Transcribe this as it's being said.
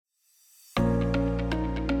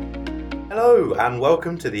Hello and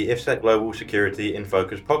welcome to the IFSEC Global Security in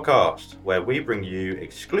Focus podcast, where we bring you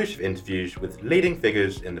exclusive interviews with leading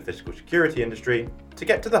figures in the physical security industry to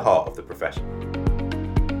get to the heart of the profession.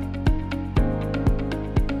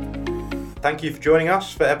 Thank you for joining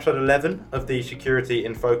us for episode 11 of the Security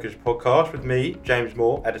in Focus podcast with me, James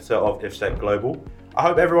Moore, editor of IFSEC Global. I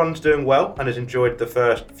hope everyone's doing well and has enjoyed the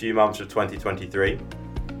first few months of 2023.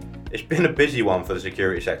 It's been a busy one for the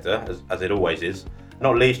security sector, as it always is.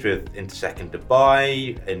 Not least with Intersec in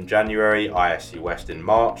Dubai in January, ISC West in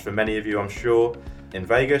March, for many of you I'm sure, in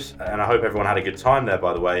Vegas, and I hope everyone had a good time there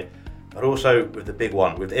by the way, but also with the big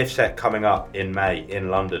one, with IFSEC coming up in May in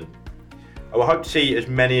London. I will hope to see as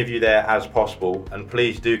many of you there as possible, and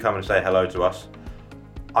please do come and say hello to us.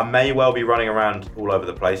 I may well be running around all over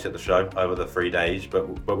the place at the show over the 3 days, but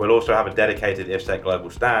we'll also have a dedicated IFSEC Global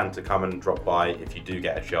stand to come and drop by if you do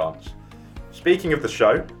get a chance. Speaking of the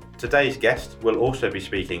show, today's guest will also be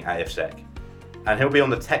speaking at IFSEC, and he'll be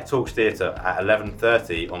on the Tech Talks Theatre at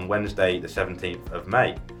 11:30 on Wednesday the 17th of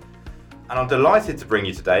May. And I'm delighted to bring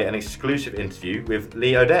you today an exclusive interview with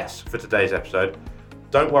Lee Odess for today's episode.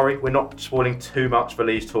 Don't worry, we're not spoiling too much for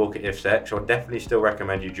Lee's talk at IFSEC, so I definitely still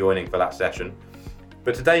recommend you joining for that session.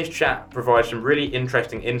 But today's chat provides some really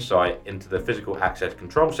interesting insight into the physical access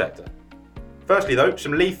control sector. Firstly though,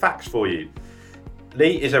 some Lee facts for you.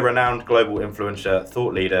 Lee is a renowned global influencer,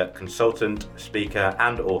 thought leader, consultant, speaker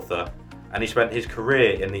and author, and he spent his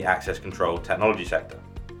career in the access control technology sector.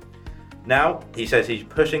 Now, he says he's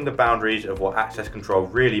pushing the boundaries of what access control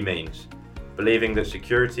really means, believing that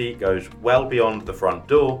security goes well beyond the front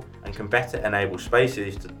door and can better enable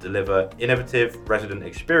spaces to deliver innovative resident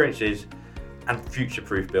experiences and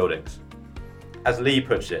future-proof buildings. As Lee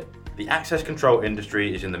puts it, the access control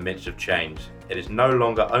industry is in the midst of change. It is no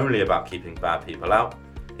longer only about keeping bad people out,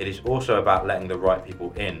 it is also about letting the right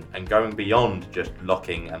people in and going beyond just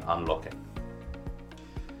locking and unlocking.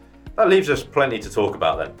 That leaves us plenty to talk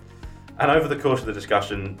about then. And over the course of the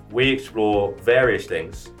discussion, we explore various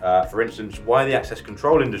things. For instance, why the access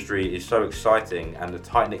control industry is so exciting and the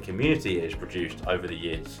tight-knit community it has produced over the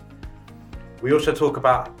years. We also talk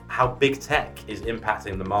about how big tech is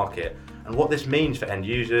impacting the market and what this means for end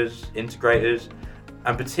users, integrators,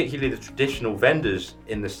 and particularly the traditional vendors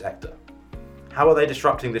in the sector. How are they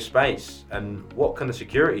disrupting this space, and what can the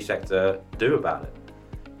security sector do about it?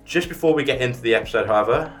 Just before we get into the episode,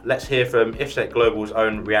 however, let's hear from IFSEC Global's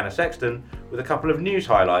own Rihanna Sexton with a couple of news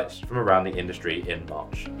highlights from around the industry in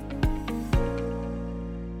March.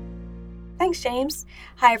 Thanks, James.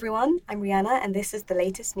 Hi everyone, I'm Rihanna and this is the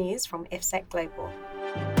latest news from IFSEC Global.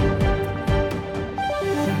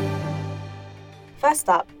 First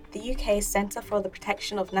up, the UK's Centre for the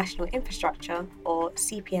Protection of National Infrastructure, or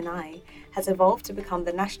CPNI, has evolved to become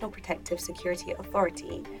the National Protective Security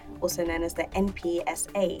Authority, also known as the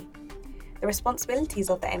NPSA. The responsibilities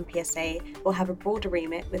of the NPSA will have a broader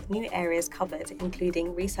remit with new areas covered,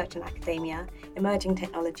 including research and academia, emerging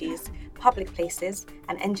technologies, public places,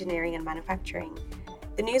 and engineering and manufacturing.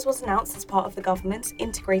 The news was announced as part of the government's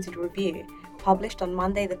integrated review, published on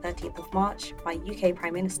Monday the 13th of March by UK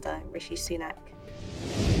Prime Minister Rishi Sunak.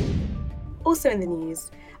 Also in the news,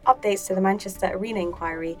 updates to the Manchester Arena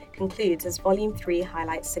inquiry concludes as Volume 3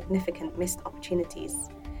 highlights significant missed opportunities.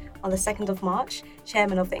 On the 2nd of March,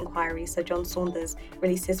 Chairman of the inquiry, Sir John Saunders,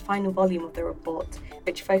 released his final volume of the report,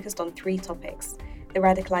 which focused on 3 topics: the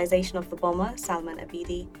radicalisation of the bomber, Salman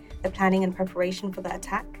Abedi, the planning and preparation for the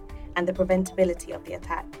attack, and the preventability of the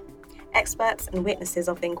attack. Experts and witnesses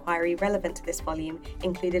of the inquiry relevant to this volume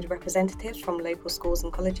included representatives from local schools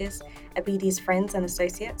and colleges, Abedi's friends and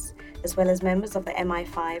associates, as well as members of the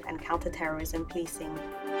MI5 and counter-terrorism policing.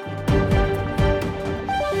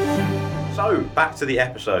 So, back to the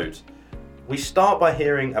episode. We start by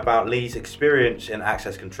hearing about Lee's experience in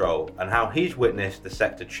access control and how he's witnessed the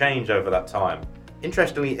sector change over that time.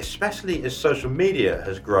 Interestingly, especially as social media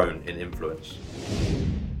has grown in influence.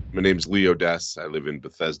 My name's Lee Odess. I live in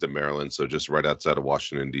Bethesda, Maryland, so just right outside of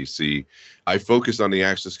Washington, D.C. I focus on the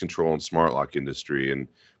access control and smart lock industry, and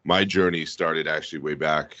my journey started actually way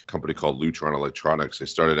back, a company called Lutron Electronics. I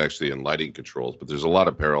started actually in lighting controls, but there's a lot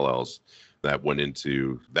of parallels that went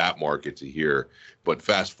into that market to here. But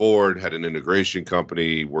fast forward, had an integration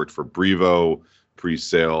company, worked for Brevo,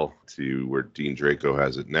 pre-sale to where Dean Draco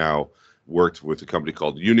has it now, worked with a company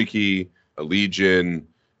called Unikey, Allegion.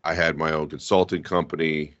 I had my own consulting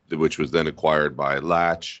company, which was then acquired by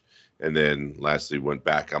Latch, and then lastly went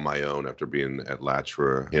back on my own after being at Latch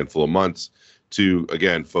for a handful of months to,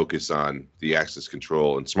 again, focus on the access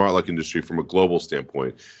control and smart lock industry from a global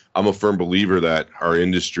standpoint. I'm a firm believer that our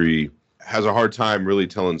industry has a hard time really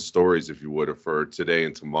telling stories, if you would, for today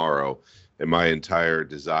and tomorrow. And my entire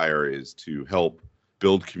desire is to help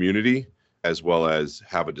build community as well as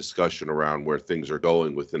have a discussion around where things are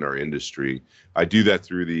going within our industry. I do that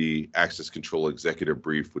through the Access Control Executive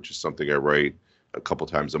Brief, which is something I write a couple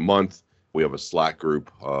times a month. We have a Slack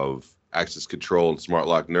group of access control and smart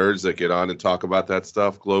lock nerds that get on and talk about that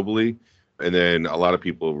stuff globally. And then a lot of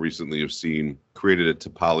people recently have created a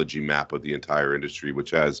topology map of the entire industry, which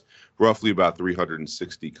has roughly about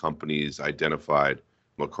 360 companies identified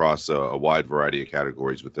across a wide variety of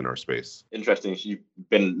categories within our space. Interesting. So you've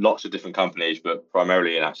been lots of different companies, but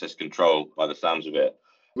primarily in access control by the sounds of it.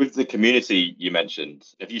 With the community you mentioned,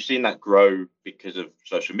 have you seen that grow because of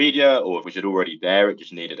social media, or was it already there? It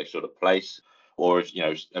just needed a sort of place, or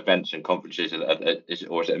events and conferences, or is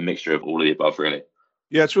it a mixture of all of the above, really?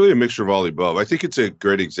 Yeah, it's really a mixture of all the above. I think it's a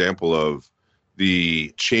great example of the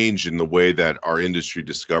change in the way that our industry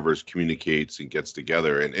discovers, communicates, and gets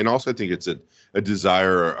together. And also I think it's a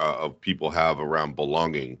desire of people have around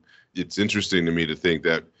belonging. It's interesting to me to think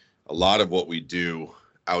that a lot of what we do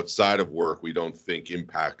outside of work, we don't think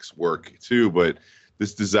impacts work too, but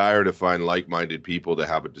this desire to find like-minded people to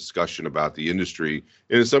have a discussion about the industry.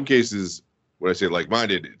 And in some cases, when I say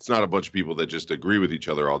like-minded, it's not a bunch of people that just agree with each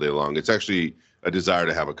other all day long. It's actually a desire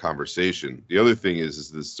to have a conversation. The other thing is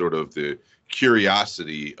this sort of the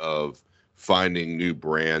curiosity of finding new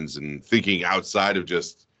brands and thinking outside of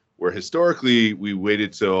just where historically we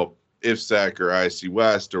waited till IFSEC or ISC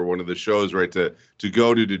West or one of the shows, right, to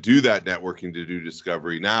go to do that networking, to do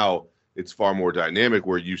discovery. Now it's far more dynamic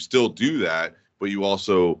where you still do that, but you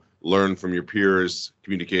also learn from your peers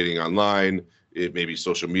communicating online. It may be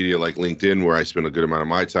social media like LinkedIn, where I spend a good amount of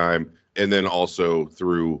my time, and then also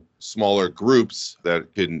through smaller groups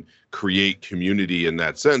that can create community in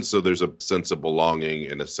that sense. So there's a sense of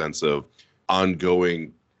belonging and a sense of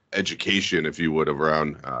ongoing education, if you would,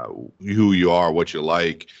 around who you are, what you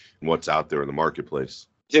like, and what's out there in the marketplace.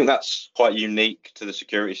 I think that's quite unique to the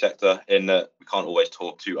security sector in that we can't always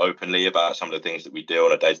talk too openly about some of the things that we do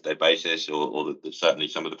on a day-to-day basis, or that certainly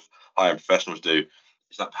some of the higher professionals do.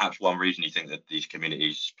 Is that perhaps one reason you think that these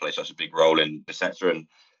communities play such a big role in the sector? And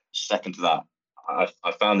second to that,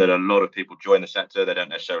 I found that a lot of people join the sector, they don't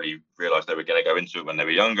necessarily realize they were going to go into it when they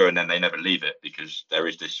were younger, and then they never leave it because there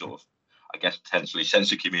is this sort of, I guess, potentially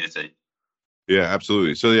sense of community. Yeah,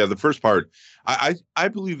 absolutely. So yeah, the first part, I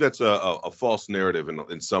believe that's a false narrative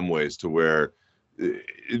in some ways, to where, the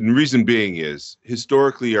reason being is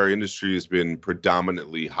historically our industry has been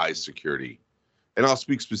predominantly high security. And I'll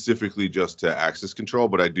speak specifically just to access control,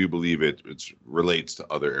 but I do believe it relates to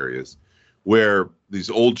other areas where these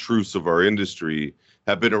old truths of our industry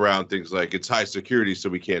have been around things like it's high security, so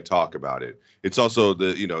we can't talk about it. It's also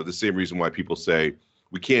the same reason why people say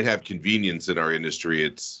we can't have convenience in our industry.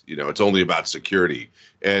 It's only about security.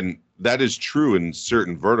 And that is true in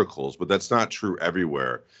certain verticals, but that's not true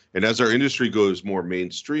everywhere. And as our industry goes more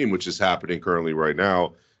mainstream, which is happening currently right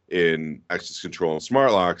now in access control and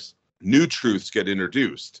smart locks, new truths get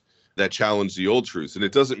introduced that challenge the old truths. And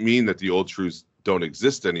it doesn't mean that the old truths don't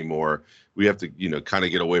exist anymore. We have to, kind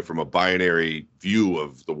of get away from a binary view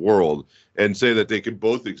of the world and say that they could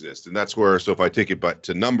both exist. And that's where, so if I take it back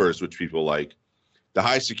to numbers, which people like, the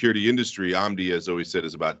high security industry, Omdia has always said,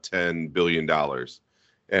 is about $10 billion.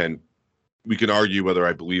 And we can argue whether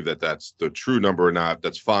I believe that that's the true number or not.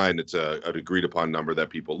 That's fine. It's an agreed upon number that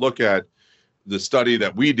people look at. The study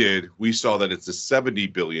that we did, we saw that it's a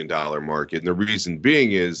 $70 billion market. And the reason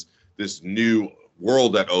being is this new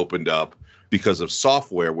world that opened up because of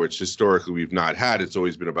software, which historically we've not had. It's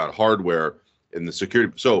always been about hardware and the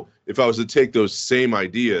security. So if I was to take those same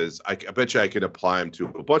ideas, I bet you I could apply them to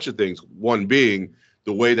a bunch of things. One being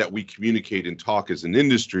the way that we communicate and talk as an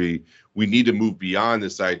industry. We need to move beyond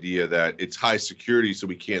this idea that it's high security, so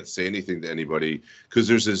we can't say anything to anybody, because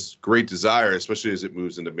there's this great desire, especially as it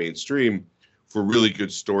moves into mainstream, for really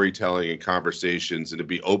good storytelling and conversations and to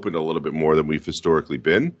be open a little bit more than we've historically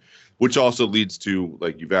been, which also leads to,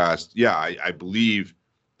 like you've asked, I believe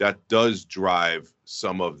that does drive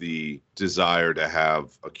some of the desire to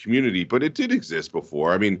have a community, but it did exist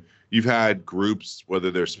before. I mean, you've had groups, whether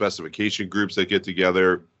they're specification groups that get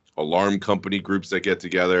together, alarm company groups that get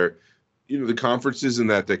together. The conferences and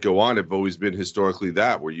that go on have always been historically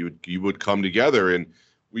that, where you would come together, and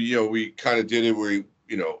we kind of did it where,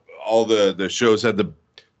 all the shows had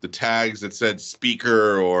the tags that said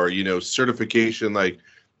speaker or, certification, like,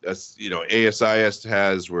 ASIS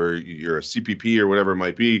has, where you're a CPP or whatever it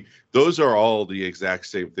might be. Those are all the exact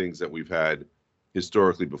same things that we've had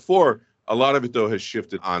historically before. A lot of it, though, has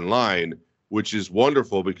shifted online, which is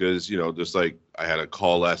wonderful because, just like I had a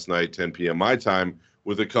call last night, 10 p.m. my time,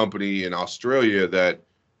 with a company in Australia that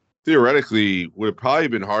theoretically would have probably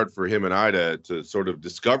been hard for him and I to sort of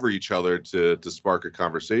discover each other to spark a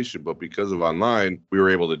conversation. But because of online, we were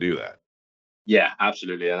able to do that. Yeah,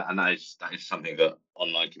 absolutely, and that is something that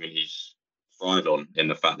online communities thrive on, in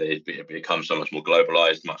the fact that it becomes so much more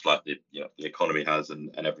globalized, much like the economy has,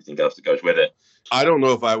 and everything else that goes with it. I don't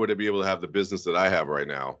know if I would be able to have the business that I have right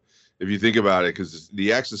now. If you think about it, because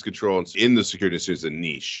the access control in the security industry is a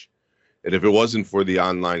niche. And if it wasn't for the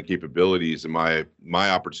online capabilities and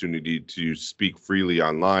my opportunity to speak freely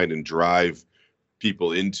online and drive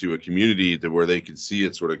people into a community that where they could see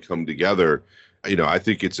it sort of come together, I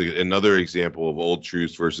think it's another example of old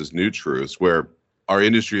truths versus new truths, where our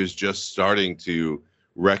industry is just starting to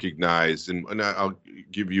recognize, and I'll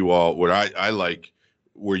give you all what I like,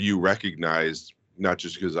 where you recognized, not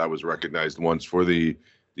just because I was recognized once for the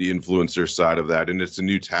influencer side of that. And it's a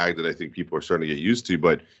new tag that I think people are starting to get used to,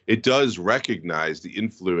 but it does recognize the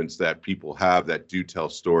influence that people have that do tell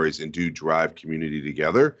stories and do drive community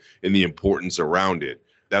together and the importance around it.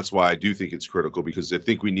 That's why I do think it's critical, because I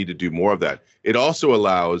think we need to do more of that. It also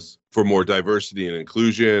allows for more diversity and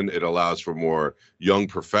inclusion. It allows for more young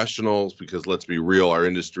professionals, because let's be real, our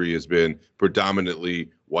industry has been predominantly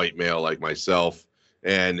white male like myself,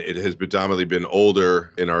 and it has predominantly been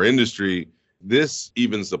older in our industry. This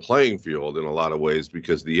evens the playing field in a lot of ways,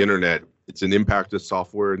 because the internet, it's an impact that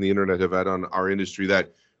software and the internet have had on our industry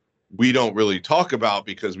that we don't really talk about,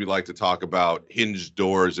 because we like to talk about hinged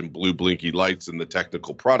doors and blue blinky lights and the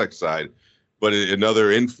technical product side. But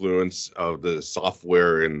another influence of the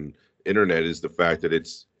software and internet is the fact that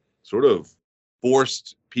it's sort of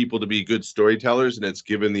forced people to be good storytellers, and it's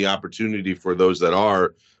given the opportunity for those that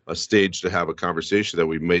are a stage to have a conversation that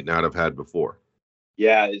we might not have had before.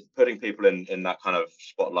 Yeah, it's putting people in that kind of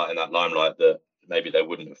spotlight, in that limelight that maybe they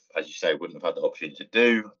wouldn't have, as you say, wouldn't have had the opportunity to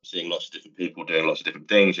do. Seeing lots of different people doing lots of different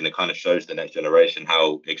things, and it kind of shows the next generation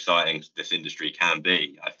how exciting this industry can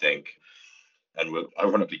be, I think. And we'll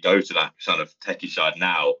ironically go to that kind of techie side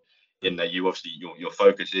now, in that you obviously your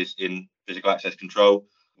focus is in physical access control.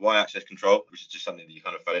 Why access control? Which is just something that you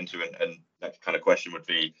kind of fell into, and that kind of question would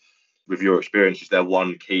be, with your experience, is there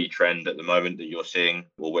one key trend at the moment that you're seeing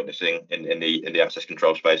or witnessing in the access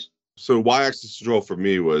control space? So why access control for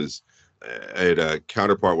me was, I had a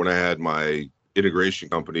counterpart when I had my integration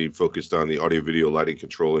company focused on the audio video lighting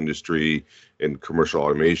control industry and commercial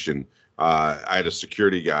automation. I had a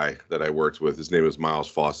security guy that I worked with. His name was Miles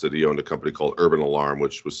Fawcett. He owned a company called Urban Alarm,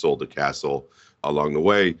 which was sold to Castle along the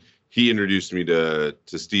way. He introduced me to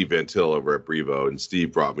Steve Van Til over at Brevo, and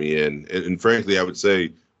Steve brought me in. And frankly, I would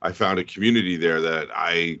say I found a community there that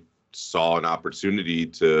I saw an opportunity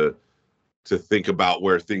to think about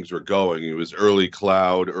where things were going. It was early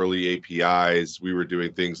cloud, early APIs. We were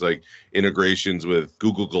doing things like integrations with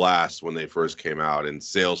Google Glass when they first came out, and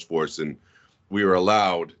Salesforce, and we were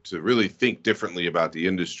allowed to really think differently about the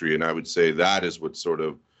industry. And I would say that is what sort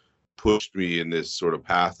of pushed me in this sort of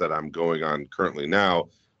path that I'm going on currently now.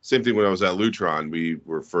 Same thing when I was at Lutron. We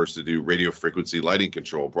were first to do radio frequency lighting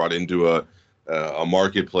control, brought into a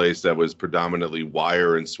marketplace that was predominantly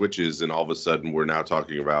wire and switches, and all of a sudden we're now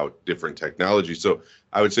talking about different technology. So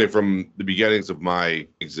I would say from the beginnings of my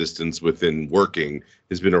existence within working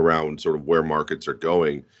has been around sort of where markets are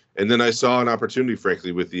going. And then I saw an opportunity,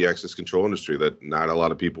 frankly, with the access control industry that not a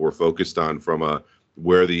lot of people were focused on, from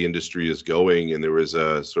where the industry is going. And there was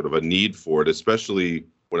a sort of a need for it, especially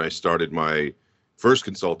when I started my first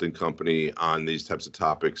consulting company on these types of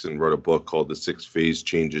topics and wrote a book called The 6 Phase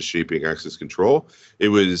Changes Shaping Access Control. It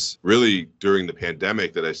was really during the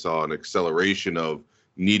pandemic that I saw an acceleration of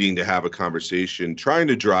needing to have a conversation, trying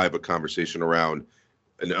to drive a conversation around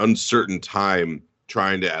an uncertain time,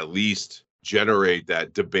 trying to at least generate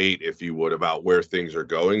that debate, if you would, about where things are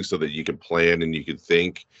going so that you can plan and you can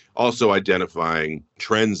think. Also identifying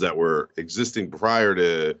trends that were existing prior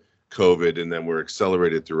to COVID and then were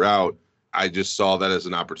accelerated throughout. I just saw that as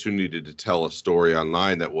an opportunity to tell a story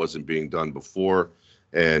online that wasn't being done before,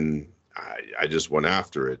 and I just went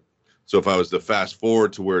after it. So if I was to fast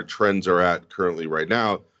forward to where trends are at currently right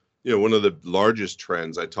now, one of the largest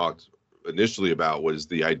trends I talked initially about was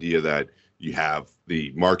the idea that you have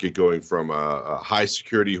the market going from a high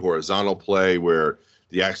security horizontal play where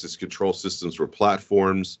the access control systems were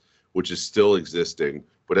platforms, which is still existing.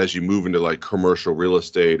 But as you move into like commercial real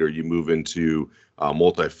estate, or you move into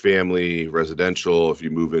multifamily residential, if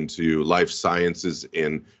you move into life sciences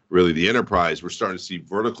and really the enterprise, we're starting to see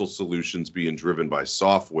vertical solutions being driven by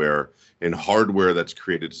software and hardware that's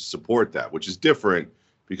created to support that, which is different,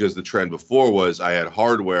 because the trend before was I had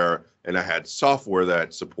hardware and I had software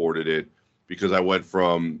that supported it, because I went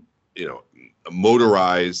from a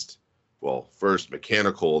motorized well, first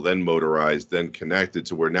mechanical, then motorized, then connected,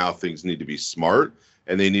 to where now things need to be smart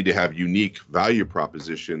and they need to have unique value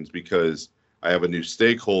propositions, because I have a new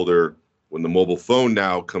stakeholder when the mobile phone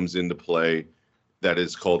now comes into play that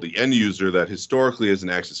is called the end user, that historically as an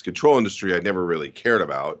access control industry, I never really cared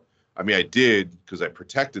about. I mean, I did because I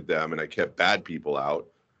protected them and I kept bad people out.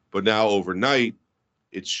 But now overnight,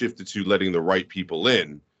 it's shifted to letting the right people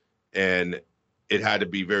in. And it had to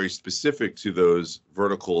be very specific to those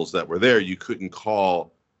verticals that were there. You couldn't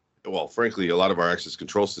call, well, frankly, a lot of our access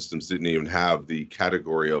control systems didn't even have the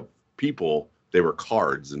category of people. They were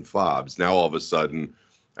cards and fobs. Now, all of a sudden,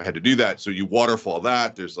 I had to do that. So you waterfall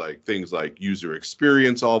that. There's like things like user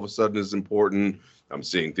experience all of a sudden is important. I'm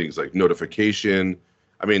seeing things like notification.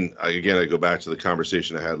 I mean, I go back to the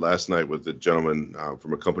conversation I had last night with the gentleman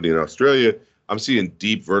from a company in Australia. I'm seeing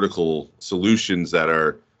deep vertical solutions that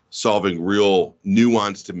are solving real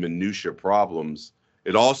nuanced and minutia problems.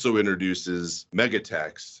 It also introduces mega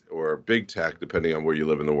techs or big tech, depending on where you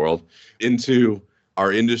live in the world, into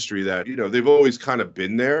our industry that, they've always kind of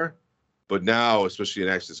been there. But now, especially in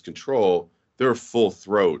access control, they're full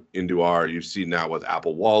throat into you've seen now with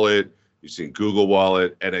Apple Wallet, you've seen Google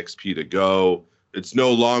Wallet, NXP to go. It's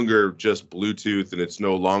no longer just Bluetooth, and it's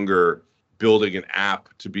no longer building an app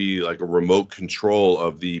to be like a remote control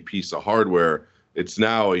of the piece of hardware. It's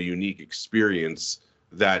now a unique experience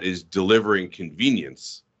that is delivering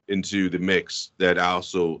convenience into the mix that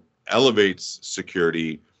also elevates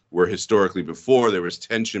security, where historically before there was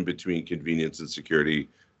tension between convenience and security.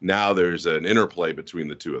 Now there's an interplay between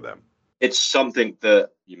the two of them. It's something that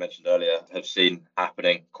you mentioned earlier, have seen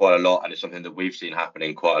happening quite a lot, and it's something that we've seen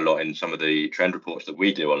happening quite a lot in some of the trend reports that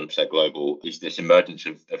we do on IFSEC Global, is this emergence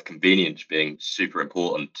of convenience being super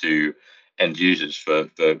important to end users for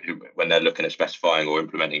who, when they're looking at specifying or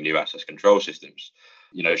implementing new access control systems.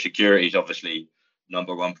 Security is obviously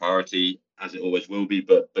number one priority, as it always will be,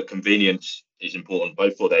 but convenience is important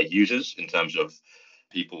both for their users in terms of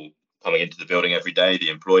people coming into the building every day, the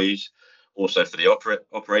employees, also for the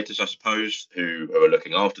operators, I suppose, who are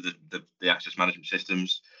looking after the access management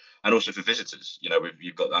systems, and also for visitors.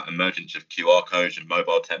 You've got that emergence of QR codes and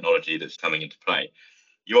mobile technology that's coming into play.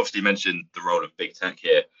 You obviously mentioned the role of big tech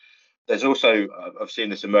here. There's also, I've seen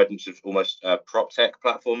this emergence of almost prop tech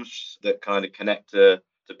platforms that kind of connect to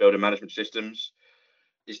building management systems.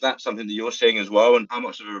 Is that something that you're seeing as well? And how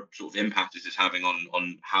much of a sort of impact is this having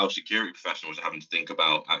on how security professionals are having to think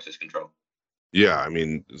about access control? Yeah, I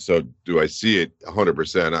mean, so do I see it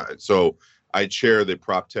 100%? So I chair the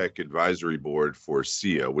Prop Tech Advisory Board for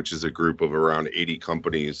SIA, which is a group of around 80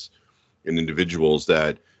 companies and individuals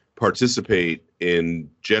that participate in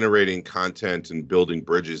generating content and building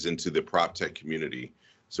bridges into the prop tech community.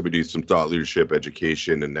 So we do some thought leadership,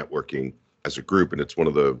 education, and networking as a group. And it's one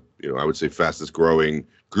of the, I would say, fastest growing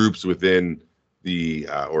groups within the,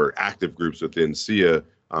 or active groups within SIA,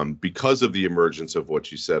 because of the emergence of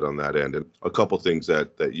what you said on that end. And a couple things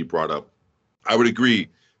that you brought up, I would agree.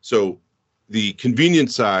 So the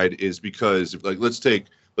convenience side is because, like, let's take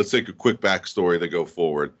a quick backstory to go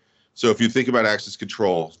forward. So if you think about access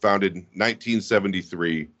control, founded in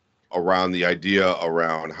 1973 around the idea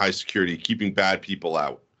around high security, keeping bad people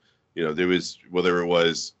out. There was, whether it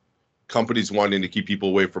was companies wanting to keep people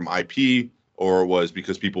away from IP, or it was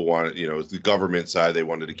because people wanted, the government side, they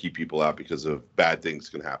wanted to keep people out because of bad things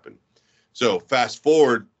can happen. So fast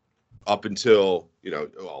forward up until,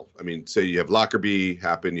 say you have Lockerbie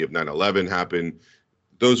happen, you have 9/11 happen.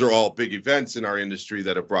 Those are all big events in our industry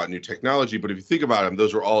that have brought new technology. But if you think about them,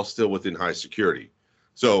 those are all still within high security.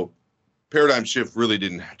 So paradigm shift really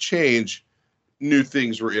didn't change. New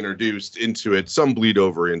things were introduced into it. Some bleed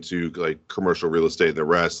over into like commercial real estate and the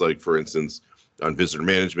rest. Like, for instance, on visitor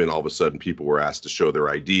management, all of a sudden people were asked to show their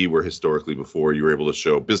ID, where historically before you were able to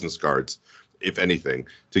show business cards, if anything,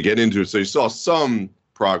 to get into it. So you saw some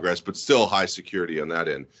progress, but still high security on that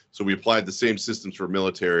end. So we applied the same systems for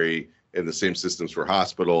military and the same systems for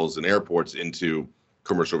hospitals and airports into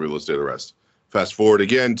commercial real estate and the rest. Fast forward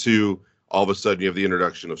again to all of a sudden you have the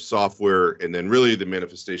introduction of software, and then really the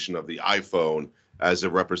manifestation of the iPhone as a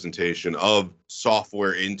representation of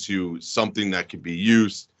software into something that could be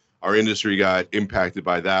used. Our industry got impacted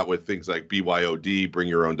by that with things like BYOD, bring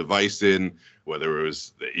your own device in, whether it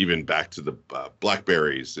was even back to the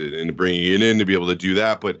Blackberries and bringing it in to be able to do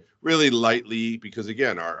that, but really lightly, because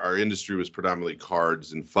again, our industry was predominantly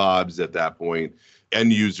cards and fobs at that point.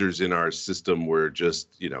 End users in our system were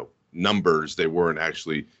just, numbers. They weren't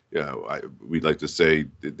actually, we'd like to say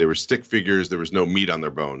they were stick figures. There was no meat on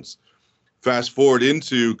their bones. Fast forward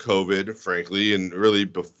into COVID, frankly, and really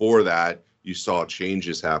before that, you saw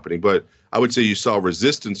changes happening. But I would say you saw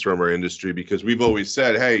resistance from our industry because we've always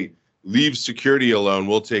said, hey, leave security alone,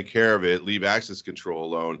 we'll take care of it, leave access control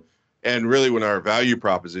alone. And really when our value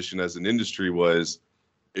proposition as an industry was,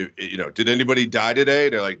 did anybody die today?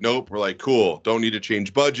 They're like, nope. We're like, cool. Don't need to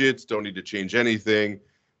change budgets. Don't need to change anything.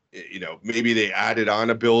 Maybe they added on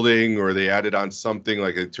a building or they added on something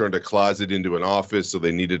like they turned a closet into an office. So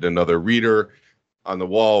they needed another reader on the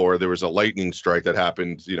wall, or there was a lightning strike that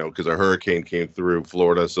happened, because a hurricane came through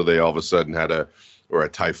Florida. So they all of a sudden had a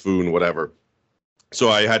typhoon, whatever. So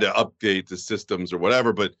I had to update the systems or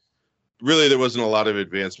whatever, but really there wasn't a lot of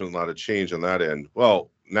advancement, a lot of change on that end.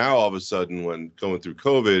 Well, now all of a sudden when going through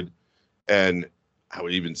COVID, and I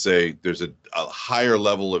would even say there's a higher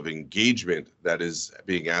level of engagement that is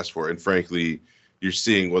being asked for. And frankly, you're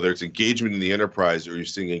seeing whether it's engagement in the enterprise or you're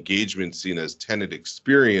seeing engagement seen as tenant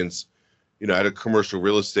experience. I had a commercial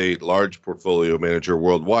real estate large portfolio manager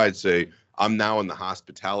worldwide say, I'm now in the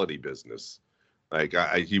hospitality business. Like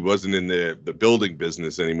he wasn't in the building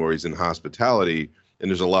business anymore. He's in hospitality. And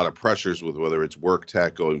there's a lot of pressures with whether it's work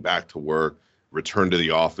tech, going back to work, return to the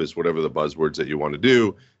office, whatever the buzzwords that you want to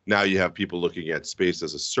do. Now you have people looking at space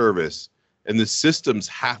as a service, and the systems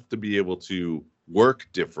have to be able to work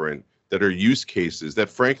different, that are use cases that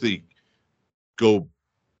frankly go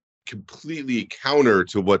completely counter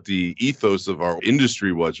to what the ethos of our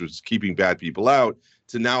industry was keeping bad people out,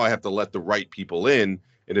 to now I have to let the right people in.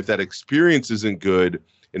 And if that experience isn't good,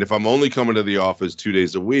 and if I'm only coming to the office 2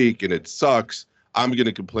 days a week and it sucks, I'm going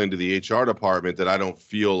to complain to the HR department that I don't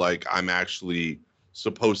feel like I'm actually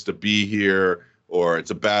supposed to be here, or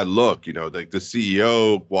it's a bad look. Like the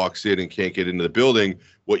CEO walks in and can't get into the building.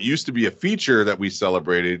 What used to be a feature that we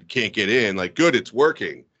celebrated can't get in. Like, good, it's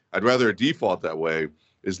working. I'd rather a default that way,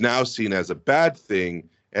 is now seen as a bad thing.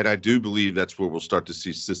 And I do believe that's where we'll start to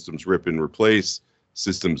see systems rip and replace,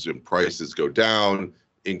 systems and prices go down,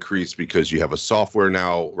 increase because you have a software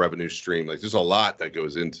now revenue stream. Like there's a lot that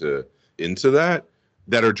goes into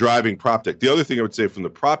that are driving prop tech. The other thing I would say from the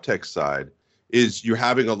prop tech side is you're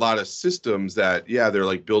having a lot of systems that, they're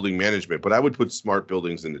like building management, but I would put smart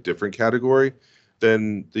buildings in a different category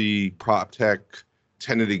than the prop tech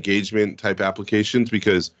tenant engagement type applications,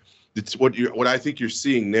 because it's what I think you're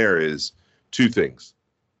seeing there is two things.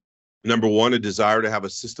 Number one, a desire to have a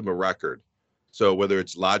system of record. So whether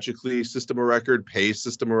it's logically system of record, pay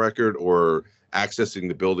system of record, or accessing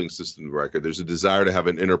the building system of record, there's a desire to have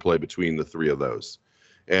an interplay between the three of those.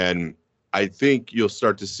 And I think you'll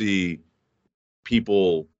start to see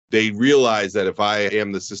people, they realize that if I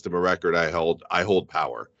am the system of record, I hold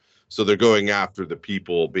power. So they're going after the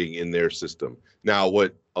people being in their system. Now,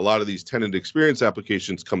 what a lot of these tenant experience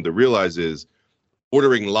applications come to realize is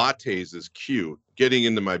ordering lattes is cute. Getting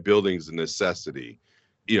into my building is a necessity.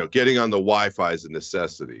 Getting on the Wi-Fi is a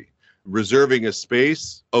necessity. Reserving a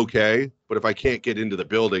space, okay, but if I can't get into the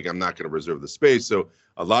building, I'm not going to reserve the space. So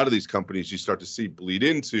a lot of these companies you start to see bleed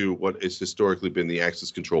into what has historically been the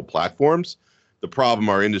access control platforms. The problem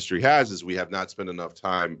our industry has is we have not spent enough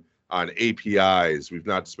time on APIs. We've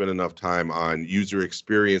not spent enough time on user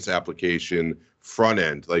experience application front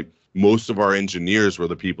end. Like most of our engineers were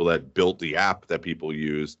the people that built the app that people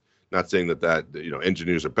used. Not saying that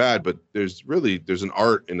engineers are bad, but there's an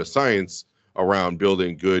art and a science around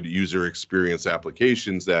building good user experience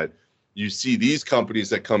applications that you see these companies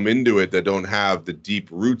that come into it that don't have the deep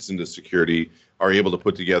roots into security are able to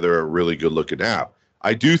put together a really good looking app.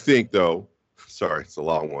 I do think though, sorry, it's a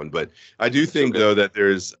long one, but I do think though that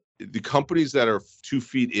there's the companies that are 2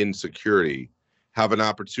 feet in security have an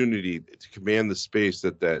opportunity to command the space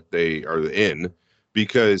that they are in,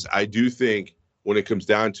 because I do think when it comes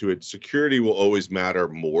down to it, security will always matter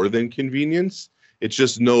more than convenience. It's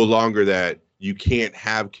just no longer that you can't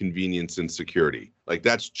have convenience and security. Like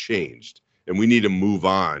that's changed. And we need to move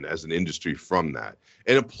on as an industry from that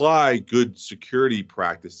and apply good security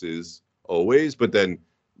practices always, but then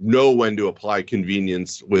know when to apply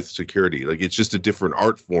convenience with security. Like it's just a different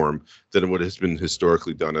art form than what has been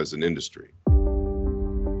historically done as an industry.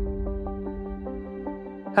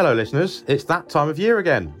 Hello listeners, it's that time of year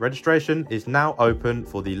again. Registration is now open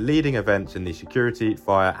for the leading events in the security,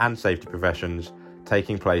 fire and safety professions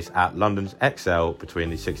taking place at London's Excel between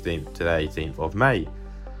the 16th to the 18th of May.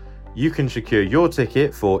 You can secure your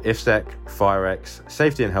ticket for IFSEC, FireX,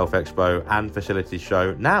 Safety and Health Expo and Facilities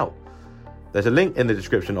Show now. There's a link in the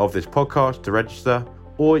description of this podcast to register,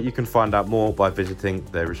 or you can find out more by visiting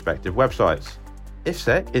their respective websites.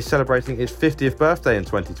 IFSEC is celebrating its 50th birthday in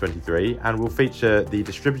 2023 and will feature the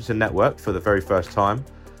distributor network for the very first time,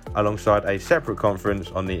 alongside a separate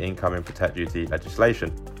conference on the incoming Protect Duty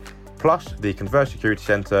legislation. Plus, the Converge Security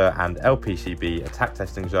Centre and LPCB attack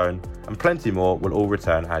testing zone and plenty more will all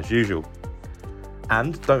return as usual.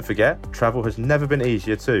 And don't forget, travel has never been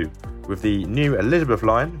easier too. with the new Elizabeth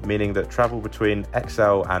line, meaning that travel between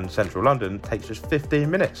Excel and central London takes just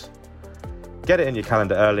 15 minutes. Get it in your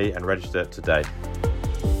calendar early and register today.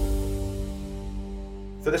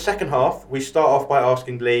 For the second half, we start off by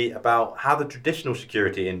asking Lee about how the traditional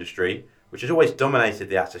security industry, which has always dominated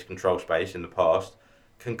the access control space in the past,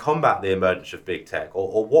 can combat the emergence of big tech,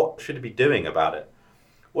 or what should it be doing about it?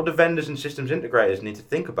 What do vendors and systems integrators need to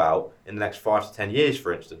think about in the next 5 to 10 years,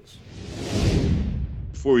 for instance?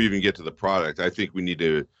 Before we even get to the product, I think we need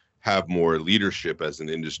to have more leadership as an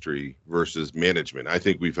industry versus management. I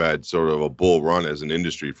think we've had sort of a bull run as an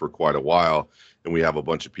industry for quite a while, and we have a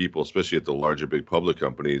bunch of people, especially at the larger big public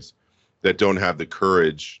companies, that don't have the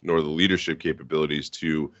courage nor the leadership capabilities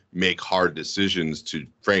to make hard decisions to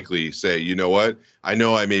frankly say, you know what, I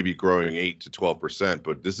know I may be growing 8 to 12%,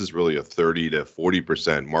 but this is really a 30 to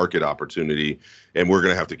 40% market opportunity. And we're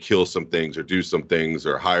going to have to kill some things or do some things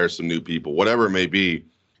or hire some new people, whatever it may be.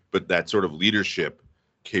 But that sort of leadership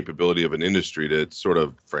capability of an industry to sort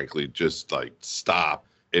of frankly just like stop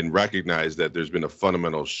and recognize that there's been a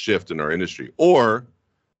fundamental shift in our industry, or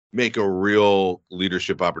make a real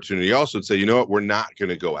leadership opportunity. Also say, you know what, we're not going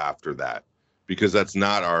to go after that because that's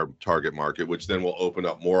not our target market, which then will open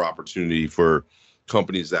up more opportunity for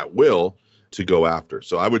companies that will to go after.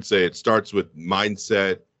 So I would say it starts with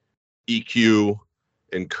mindset, EQ,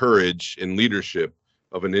 and courage and leadership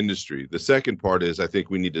of an industry. The second part is I think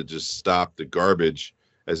we need to just stop the garbage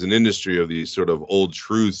as an industry of these sort of old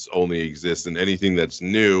truths only exist and anything that's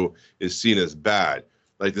new is seen as bad.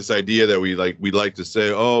 Like this idea that we like to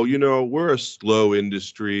say, oh, you know, we're a slow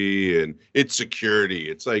industry and it's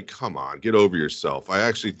security. It's like, come on, get over yourself. I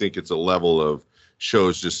actually think it's a level of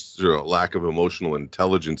shows just sort of lack of emotional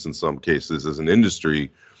intelligence in some cases as an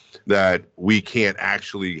industry that we can't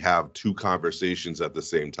actually have two conversations at the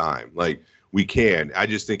same time. Like we can. I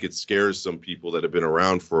just think it scares some people that have been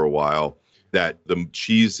around for a while that the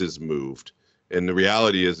cheese has moved. And the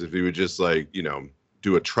reality is if we would just like, you know,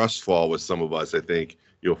 do a trust fall with some of us, I think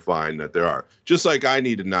you'll find that there are. Just like I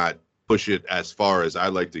need to not push it as far as I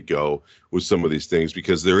like to go with some of these things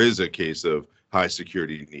because there is a case of high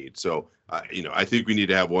security need. So, I think we need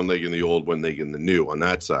to have one leg in the old, one leg in the new on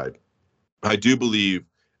that side. I do believe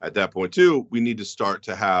at that point too, we need to start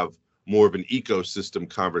to have more of an ecosystem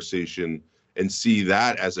conversation and see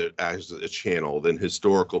that as a channel than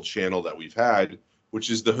historical channel that we've had, which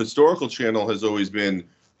is the historical channel has always been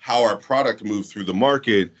how our product moved through the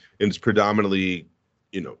market and it's predominantly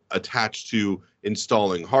attached to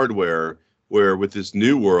installing hardware, where with this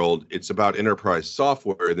new world, it's about enterprise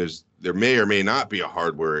software. And there may or may not be a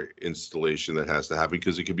hardware installation that has to happen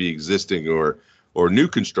because it could be existing or new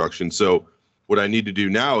construction. So what I need to do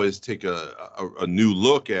now is take a new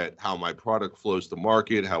look at how my product flows to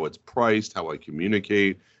market, how it's priced, how I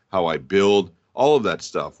communicate, how I build, all of that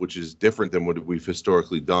stuff, which is different than what we've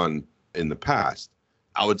historically done in the past.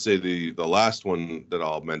 I would say the last one that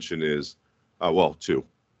I'll mention is, two.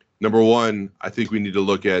 Number one, I think we need to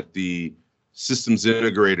look at the systems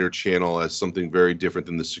integrator channel as something very different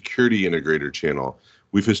than the security integrator channel.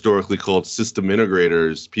 We've historically called system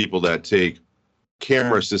integrators people that take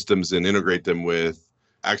camera systems and integrate them with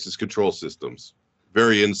access control systems,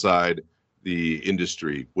 very inside the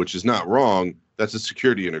industry, which is not wrong. That's a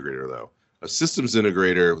security integrator, though. A systems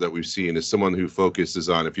integrator that we've seen is someone who focuses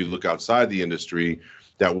on, if you look outside the industry,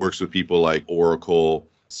 that works with people like Oracle,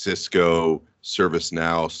 Cisco,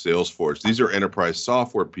 ServiceNow, Salesforce. These are enterprise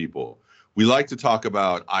software people. We like to talk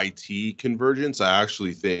about IT convergence. I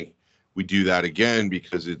actually think we do that again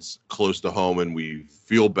because it's close to home and we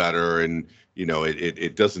feel better and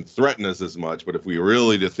it doesn't threaten us as much. But if we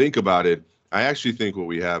really to think about it, I actually think what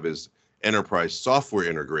we have is enterprise software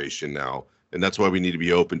integration now. And that's why we need to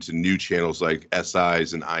be open to new channels like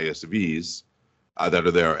SIs and ISVs that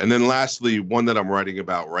are there. And then lastly, one that I'm writing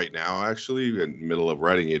about right now, actually, in the middle of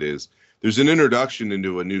writing it, is there's an introduction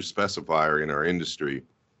into a new specifier in our industry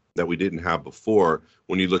that we didn't have before.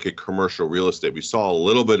 When you look at commercial real estate, we saw a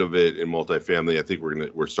little bit of it in multifamily. I think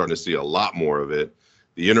we're starting to see a lot more of it.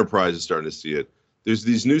 The enterprise is starting to see it. There's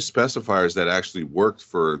these new specifiers that actually worked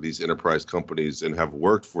for these enterprise companies and have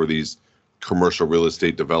worked for these commercial real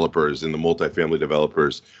estate developers and the multifamily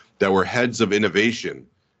developers that were heads of innovation.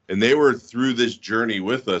 And they were through this journey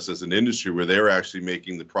with us as an industry where they were actually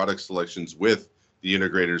making the product selections with the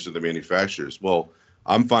integrators or the manufacturers. Well,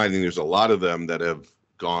 I'm finding there's a lot of them that have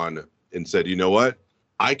gone and said, you know what,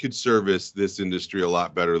 I could service this industry a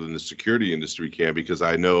lot better than the security industry can because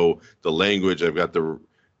I know the language, I've got the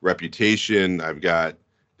reputation, I've got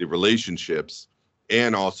the relationships,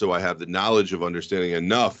 and also I have the knowledge of understanding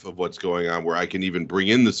enough of what's going on where I can even bring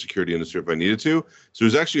in the security industry if I needed to. So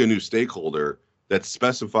there's actually a new stakeholder that's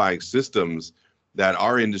specifying systems that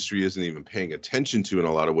our industry isn't even paying attention to in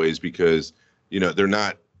a lot of ways because, they're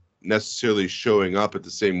not necessarily showing up at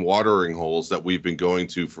the same watering holes that we've been going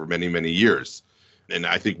to for many, many years. And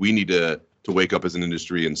I think we need to wake up as an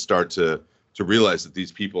industry and start to realize that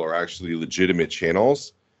these people are actually legitimate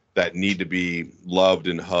channels that need to be loved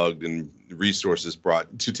and hugged and resources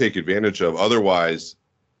brought to take advantage of. Otherwise,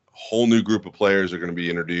 a whole new group of players are going to be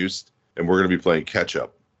introduced and we're going to be playing catch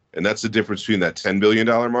up. And that's the difference between that $10 billion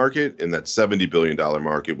market and that $70 billion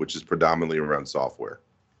market, which is predominantly around software.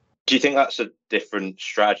 Do you think that's a different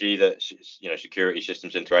strategy that security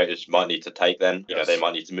systems integrators might need to take then? Yes. They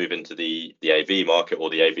might need to move into the AV market, or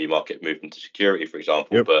the AV market move into security, for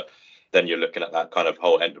example. Yep. But then you're looking at that kind of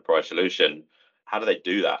whole enterprise solution. How do they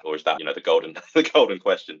do that? Or is that, the golden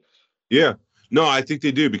question? Yeah. No, I think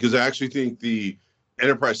they do, because I actually think the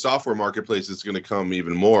enterprise software marketplace is going to come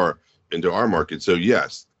even more into our market. So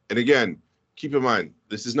yes. And again, keep in mind,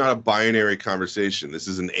 this is not a binary conversation. This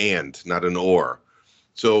is an and, not an or.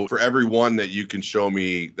 So for every one that you can show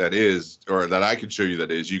me that is, or that I can show you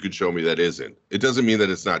that is, you can show me that isn't. It doesn't mean that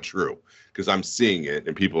it's not true, because I'm seeing it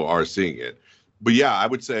and people are seeing it. But yeah, I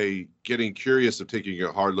would say getting curious of taking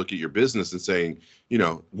a hard look at your business and saying,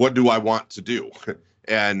 what do I want to do?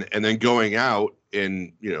 And then going out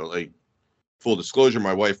and, like, full disclosure,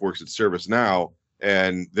 my wife works at ServiceNow,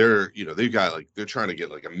 and they're trying to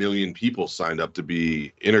get like 1 million people signed up to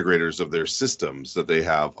be integrators of their systems that they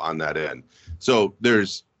have on that end. So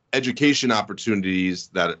there's education opportunities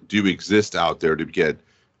that do exist out there to get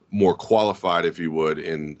more qualified, if you would,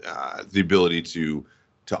 in the ability to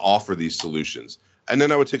offer these solutions. And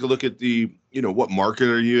then I would take a look at what market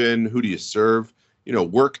are you in? Who do you serve?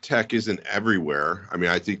 Work tech isn't everywhere. I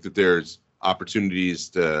mean, I think that there's opportunities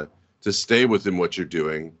to stay within what you're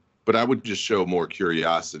doing, but I would just show more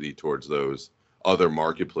curiosity towards those other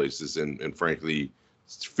marketplaces and frankly,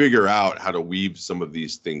 figure out how to weave some of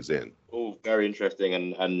these things in. Oh, very interesting.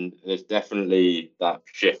 And there's definitely that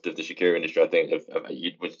shift of the security industry, I think, of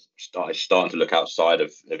starting to look outside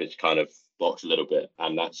of its kind of box a little bit.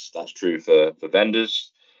 And that's true for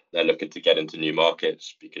vendors. They're looking to get into new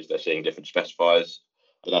markets because they're seeing different specifiers.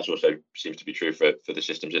 But that's also seems to be true for the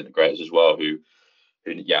systems integrators as well, who,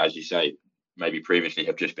 as you say, maybe previously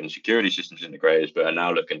have just been security systems integrators, but are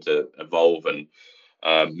now looking to evolve and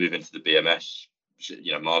move into the BMS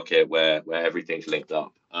market where everything's linked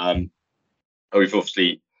up. We've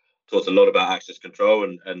obviously talked a lot about access control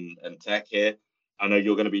and tech here. I know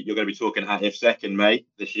you're going to be talking at IFSEC in May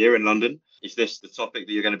this year in London. Is this the topic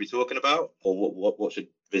that you're going to be talking about, or what should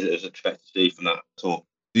visitors expect to see from that talk?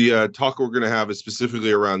 The talk we're going to have is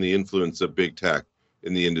specifically around the influence of big tech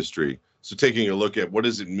in the industry. So taking a look at what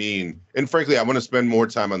does it mean? And frankly, I want to spend more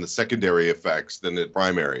time on the secondary effects than the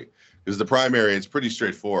primary, because the primary, it's pretty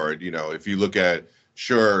straightforward. If you look at,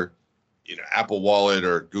 Apple Wallet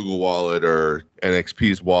or Google Wallet or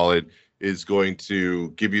NXP's wallet is going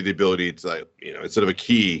to give you the ability to, instead of a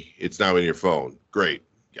key, it's now in your phone. Great.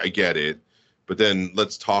 I get it. But then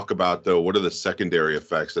let's talk about, though, what are the secondary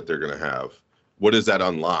effects that they're going to have? What does that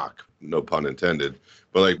unlock? No pun intended.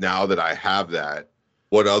 But now that I have that,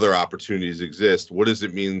 what other opportunities exist? What does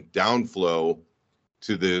it mean downflow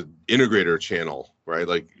to the integrator channel,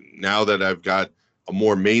 right? Now that I've got a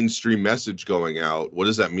more mainstream message going out, what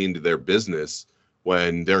does that mean to their business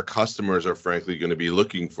when their customers are frankly going to be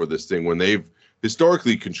looking for this thing, when they've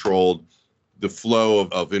historically controlled the flow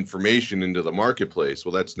of information into the marketplace?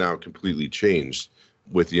 Well, that's now completely changed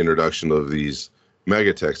with the introduction of these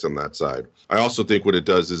megatechs on that side. I also think what it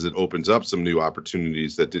does is it opens up some new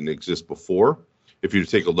opportunities that didn't exist before. If you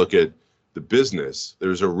take a look at the business,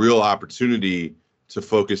 there's a real opportunity to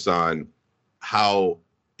focus on how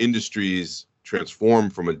industries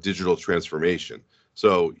transform from a digital transformation.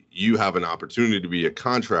 So you have an opportunity to be a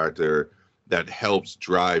contractor that helps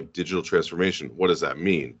drive digital transformation. What does that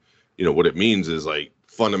mean? What it means is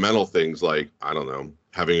fundamental things like, I don't know,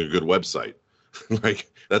 having a good website.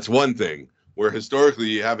 That's one thing, where historically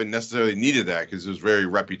you haven't necessarily needed that because it was very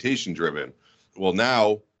reputation driven. Well,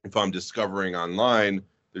 now if I'm discovering online,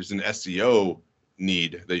 there's an SEO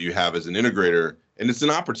need that you have as an integrator, and it's an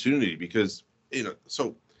opportunity because,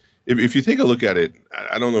 so if you take a look at it,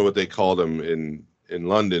 I don't know what they call them in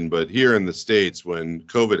London, but here in the States, when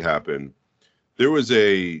COVID happened, there was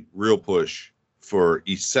a real push for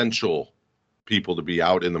essential people to be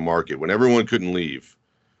out in the market when everyone couldn't leave.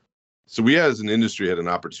 So we as an industry had an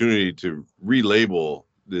opportunity to relabel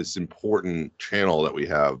this important channel that we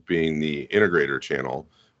have being the integrator channel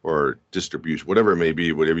or distribution, whatever it may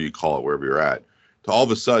be, whatever you call it, wherever you're at. To all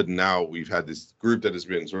of a sudden now we've had this group that has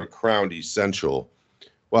been sort of crowned essential.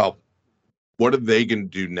 Well, What are they going to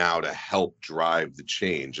do now to help drive the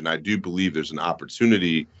change? And I do believe there's an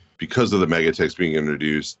opportunity because of the megatechs being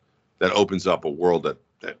introduced that opens up a world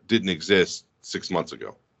that didn't exist 6 months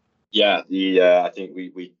ago. Yeah, I think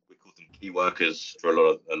we called them key workers for a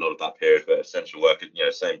lot of that period, but essential workers,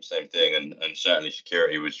 same thing, and certainly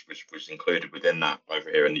security was included within that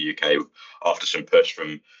over here in the UK after some push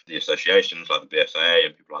from the associations like the BSAA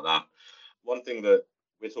and people like that. One thing that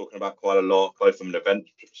we're talking about quite a lot, both from an event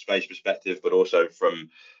space perspective, but also from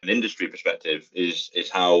an industry perspective, is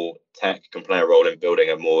how tech can play a role in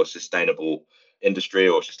building a more sustainable industry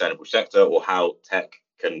or sustainable sector, or how tech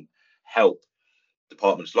can help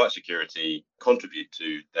departments like security contribute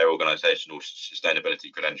to their organizational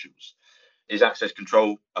sustainability credentials. Is access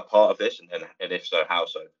control a part of this? And if so, how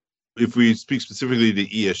so? If we speak specifically to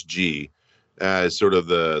ESG as sort of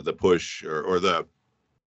the push or the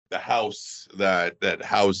house that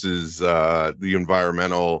houses the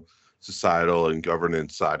environmental, societal, and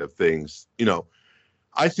governance side of things,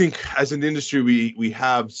 I think as an industry, we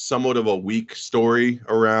have somewhat of a weak story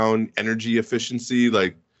around energy efficiency.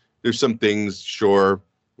 Like there's some things, sure,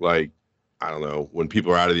 like, I don't know, when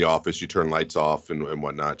people are out of the office, you turn lights off and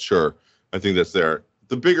whatnot. Sure, I think that's there.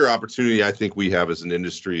 The bigger opportunity I think we have as an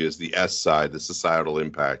industry is the S side, the societal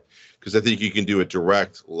impact, because I think you can do a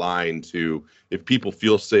direct line to if people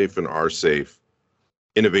feel safe and are safe,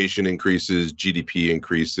 innovation increases, GDP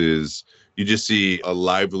increases. You just see a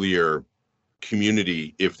livelier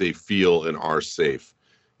community if they feel and are safe.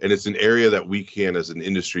 And it's an area that we can, as an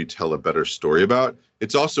industry, tell a better story about.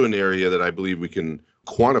 It's also an area that I believe we can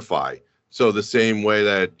quantify. So the same way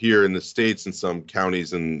that here in the States, in some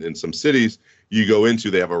counties and in some cities, you go into,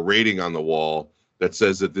 they have a rating on the wall that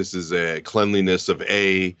says that this is a cleanliness of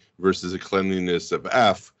A versus a cleanliness of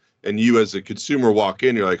F. And you as a consumer walk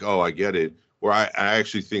in, you're like, oh, I get it. Where I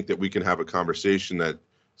actually think that we can have a conversation that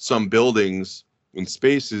some buildings and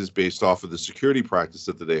spaces based off of the security practice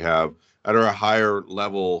that they have at a higher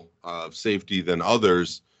level of safety than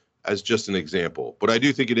others, as just an example. But I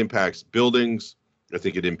do think it impacts buildings. I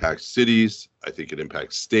think it impacts cities. I think it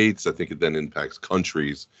impacts states. I think it then impacts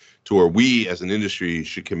countries, to where we as an industry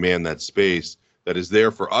should command that space that is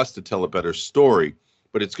there for us to tell a better story.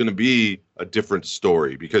 But it's going to be a different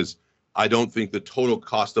story, because I don't think the total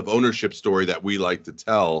cost of ownership story that we like to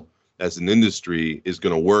tell as an industry is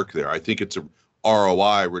going to work there. I think it's a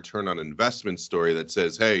ROI, return on investment story that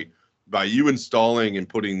says, hey, by you installing and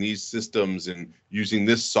putting these systems and using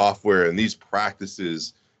this software and these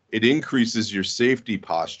practices, it increases your safety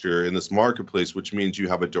posture in this marketplace, which means you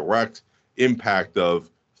have a direct impact of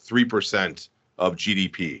 3% of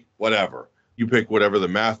GDP, whatever. You pick whatever the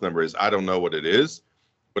math number is. I don't know what it is,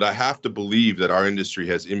 but I have to believe that our industry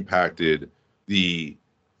has impacted the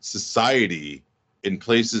society in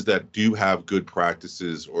places that do have good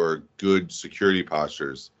practices or good security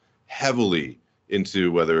postures heavily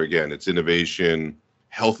into whether, again, it's innovation,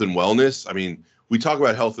 health and wellness. I mean, we talk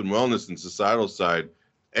about health and wellness and societal side.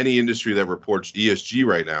 Any industry that reports ESG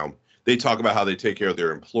right now, they talk about how they take care of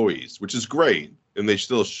their employees, which is great, and they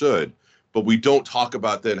still should. But we don't talk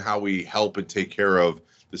about then how we help and take care of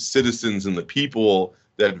the citizens and the people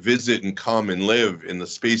that visit and come and live in the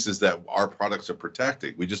spaces that our products are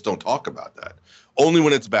protecting. We just don't talk about that. Only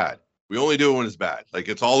when it's bad. We only do it when it's bad. Like,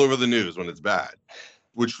 it's all over the news when it's bad,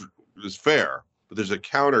 which is fair. But there's a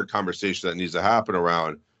counter conversation that needs to happen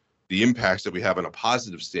around the impacts that we have in a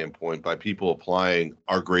positive standpoint by people applying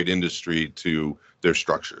our great industry to their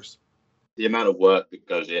structures. The amount of work that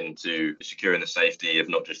goes into securing the safety of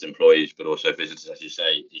not just employees, but also visitors, as you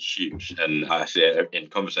say, is huge. And I see it in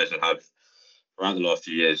conversations I've had throughout the last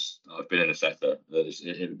few years I've been in the sector.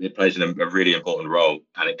 It plays a really important role,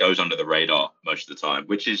 and it goes under the radar most of the time,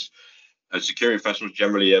 which is, as security professionals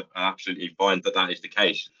generally are absolutely fine that is the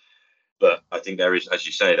case. But I think there is, as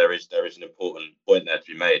you say, there is an important point there to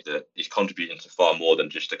be made that is contributing to far more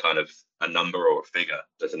than just a number or a figure.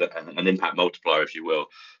 There's an impact multiplier, if you will,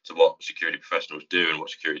 to what security professionals do and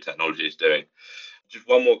what security technology is doing. Just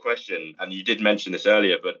one more question, and you did mention this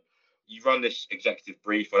earlier, but you run this executive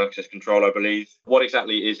brief on access control, I believe. What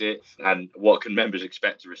exactly is it, and what can members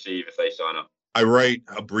expect to receive if they sign up? I write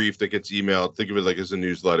a brief that gets emailed. Think of it like as a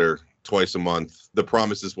newsletter twice a month. The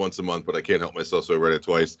promise is once a month, but I can't help myself, so I write it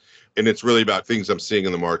twice. And it's really about things I'm seeing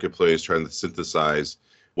in the marketplace, trying to synthesize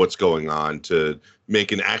what's going on to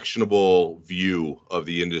make an actionable view of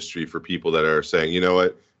the industry for people that are saying, you know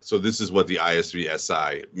what, so this is what the ISV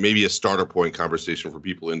SI, maybe a starter point conversation for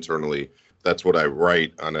people internally. That's what I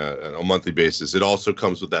write on a monthly basis. It also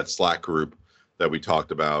comes with that Slack group that we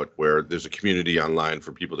talked about, where there's a community online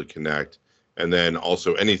for people to connect. And then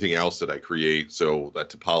also anything else that I create. So that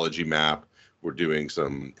topology map, We're doing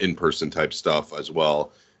some in-person type stuff as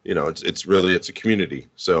well. It's a community.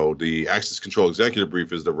 So the access control executive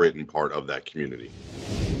brief is the written part of that community.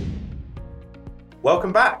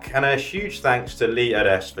 Welcome back, and a huge thanks to Lee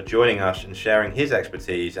Odess for joining us and sharing his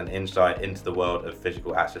expertise and insight into the world of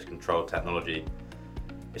physical access control technology.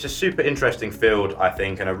 It's a super interesting field, I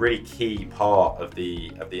think, and a really key part of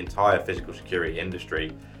the entire physical security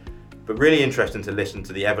industry. But really interesting to listen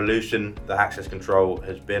to the evolution that access control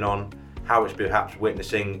has been on, how it's perhaps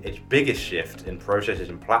witnessing its biggest shift in processes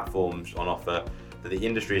and platforms on offer that the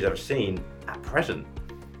industry has ever seen at present.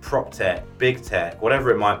 Prop tech, big tech,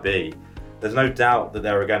 whatever it might be, there's no doubt that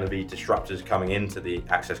there are going to be disruptors coming into the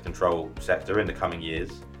access control sector in the coming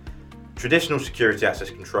years. Traditional security access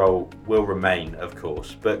control will remain, of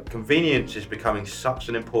course, but convenience is becoming such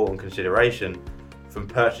an important consideration from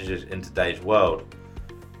purchasers in today's world.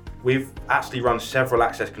 We've actually run several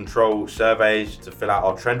access control surveys to fill out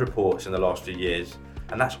our trend reports in the last few years,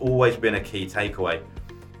 and that's always been a key takeaway.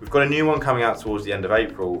 We've got a new one coming out towards the end of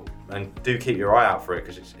April, and do keep your eye out for it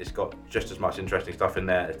because it's got just as much interesting stuff in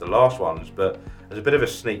there as the last ones. But as a bit of a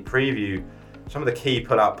sneak preview, some of the key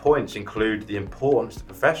pull-out points include the importance that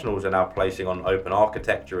professionals are now placing on open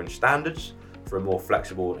architecture and standards for a more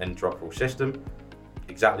flexible and interoperable system.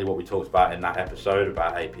 Exactly what we talked about in that episode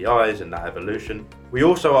about APIs and that evolution. We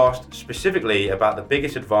also asked specifically about the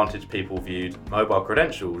biggest advantage people viewed mobile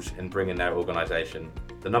credentials in bringing their organisation.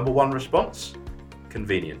 The number one response?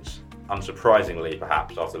 Convenience. Unsurprisingly,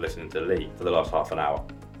 perhaps, after listening to Lee for the last half an hour.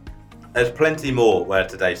 There's plenty more where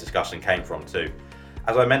today's discussion came from too.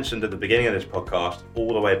 As I mentioned at the beginning of this podcast,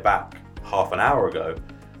 all the way back half an hour ago,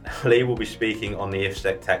 Lee will be speaking on the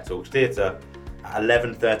IFSEC Tech Talks Theatre at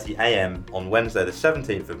 11:30 a.m. on Wednesday the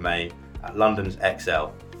 17th of May at London's XL.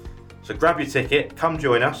 So grab your ticket, come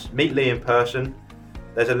join us, meet Lee in person.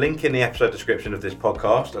 There's a link in the episode description of this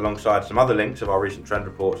podcast alongside some other links of our recent trend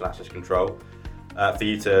reports on access control for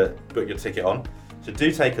you to book your ticket on. So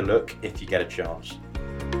do take a look if you get a chance.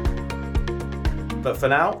 But for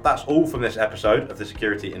now, that's all from this episode of the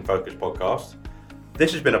Security in Focus podcast.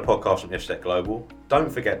 This has been a podcast from IFSEC Global.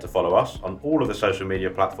 Don't forget to follow us on all of the social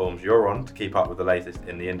media platforms you're on to keep up with the latest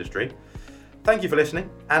in the industry. Thank you for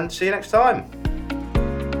listening, and see you next time.